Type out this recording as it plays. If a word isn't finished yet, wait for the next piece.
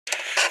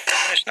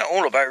It's not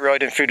all about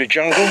riding through the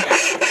jungle.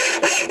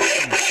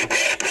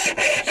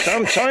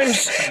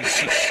 Sometimes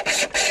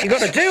you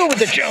got to deal with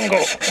the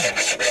jungle.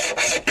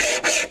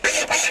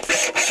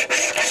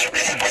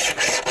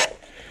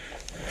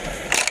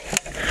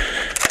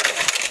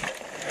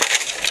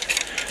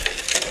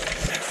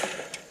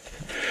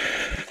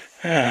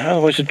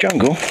 Otherwise the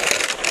jungle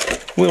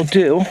will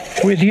deal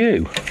with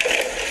you.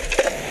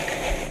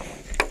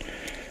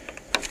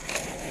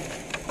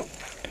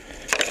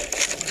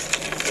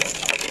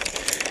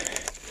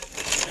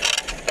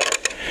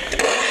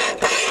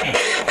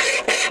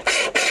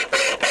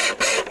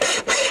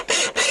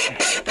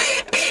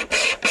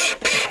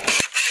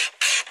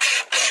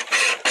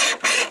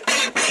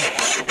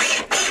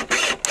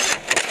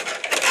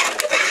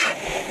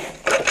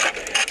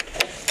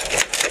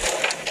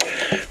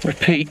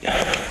 Repeat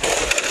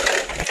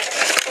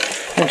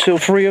until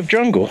free of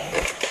jungle.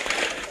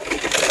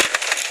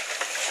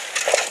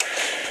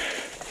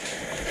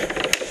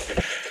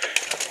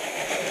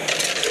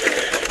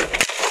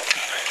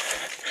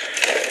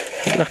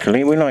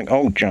 Luckily we like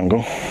old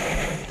jungle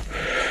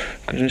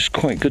because it's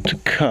quite good to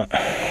cut.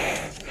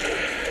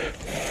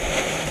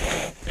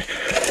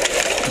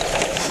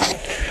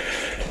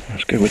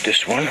 Let's go with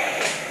this one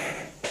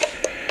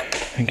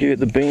and give it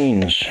the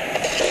beans.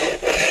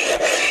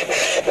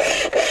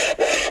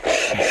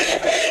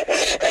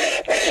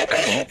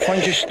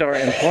 Find your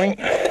starting point.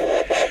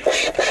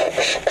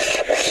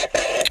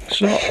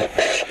 So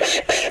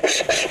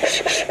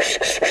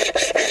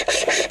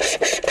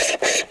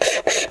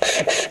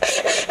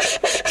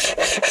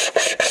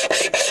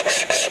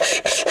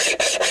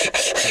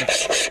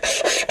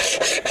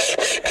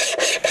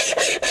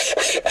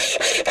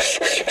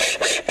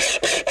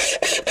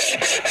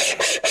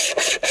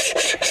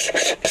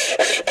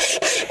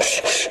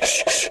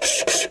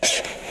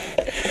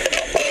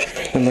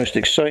the most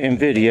exciting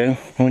video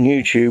on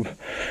YouTube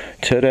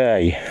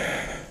today.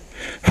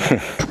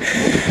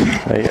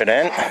 Later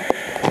then.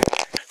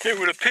 It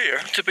would appear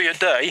to be a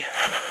day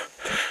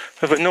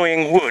of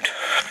annoying wood.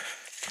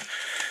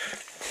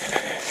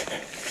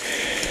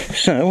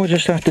 So we'll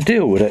just have to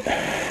deal with it.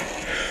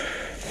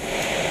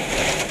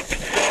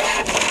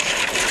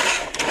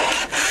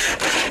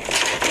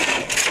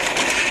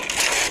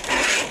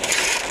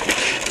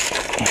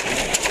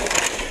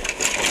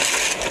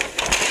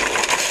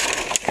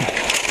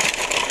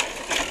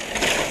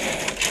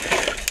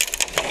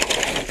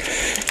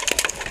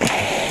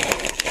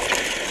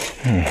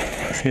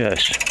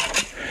 Yes.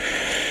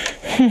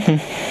 Yeah,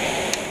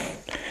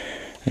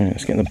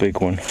 let's get the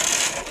big one.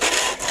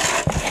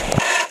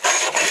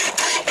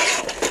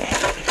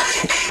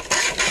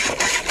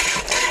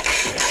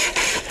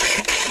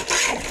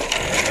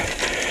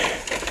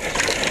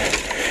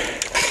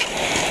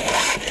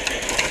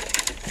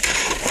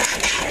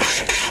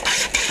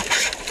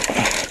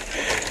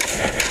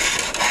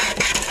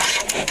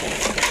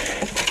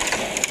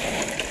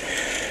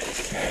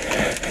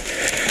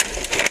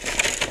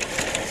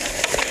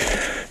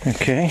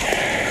 Okay,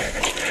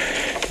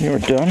 you're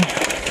done.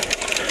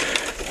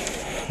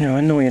 How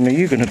annoying are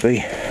you going to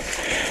be?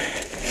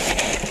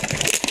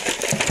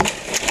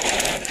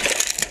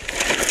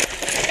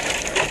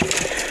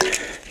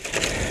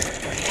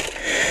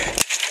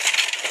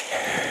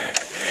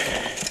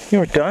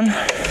 You're done.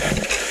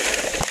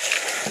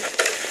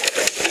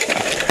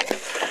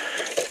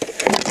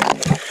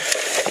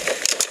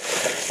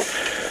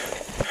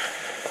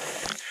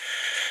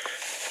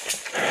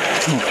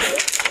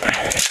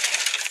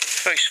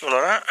 Face full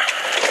of that.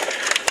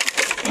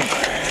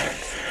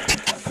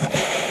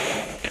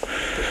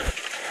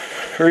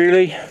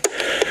 Really?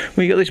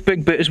 We got this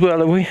big bit as well,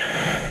 have we?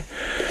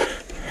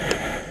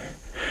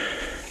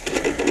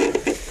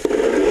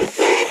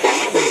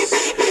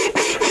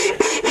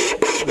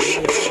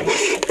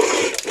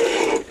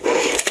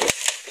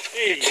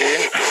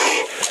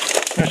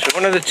 So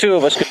one of the two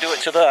of us could do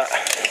it to that.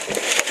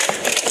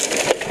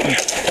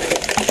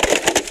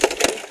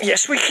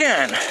 Yes, we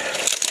can.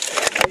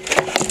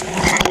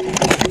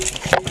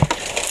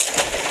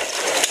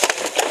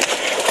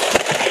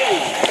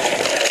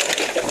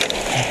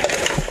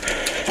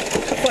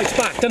 Fights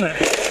back, doesn't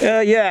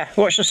it? Yeah,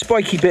 watch the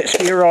spiky bits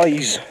for your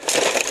eyes.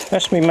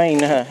 That's my main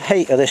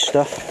hate of this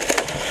stuff.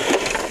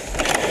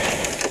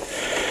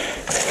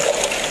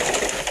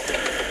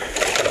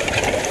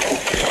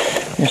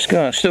 It's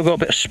still got a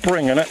bit of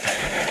spring in it.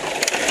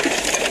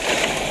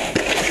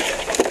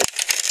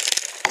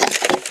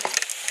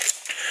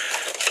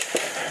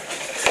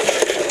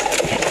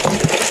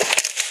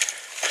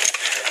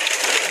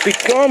 Be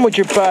gone with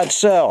your bad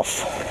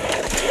self.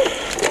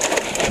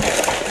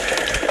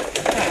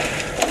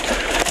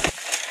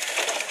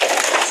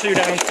 Two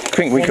down. I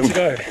think we can.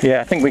 Go.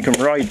 Yeah, I think we can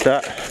ride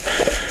that.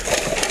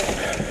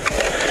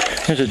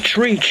 There's a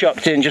tree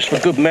chucked in just for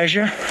good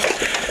measure.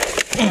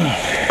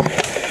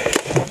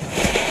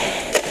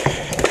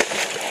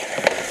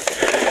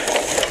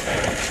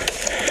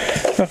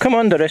 I come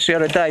under this the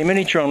other day.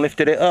 Minitron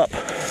lifted it up.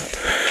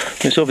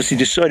 It's obviously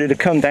decided to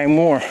come down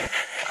more.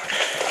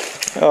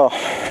 Oh.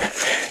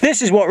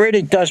 This is what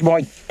really does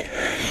my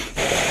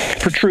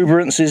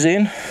protuberances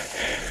in.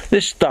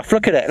 This stuff,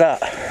 look at it,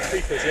 that.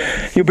 Creepers,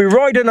 yeah. You'll be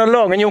riding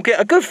along and you'll get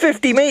a good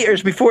 50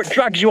 metres before it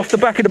drags you off the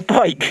back of the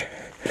bike.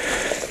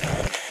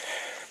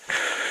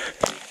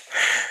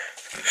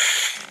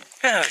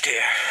 Oh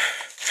dear.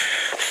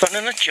 Fun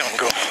in the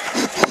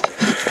jungle.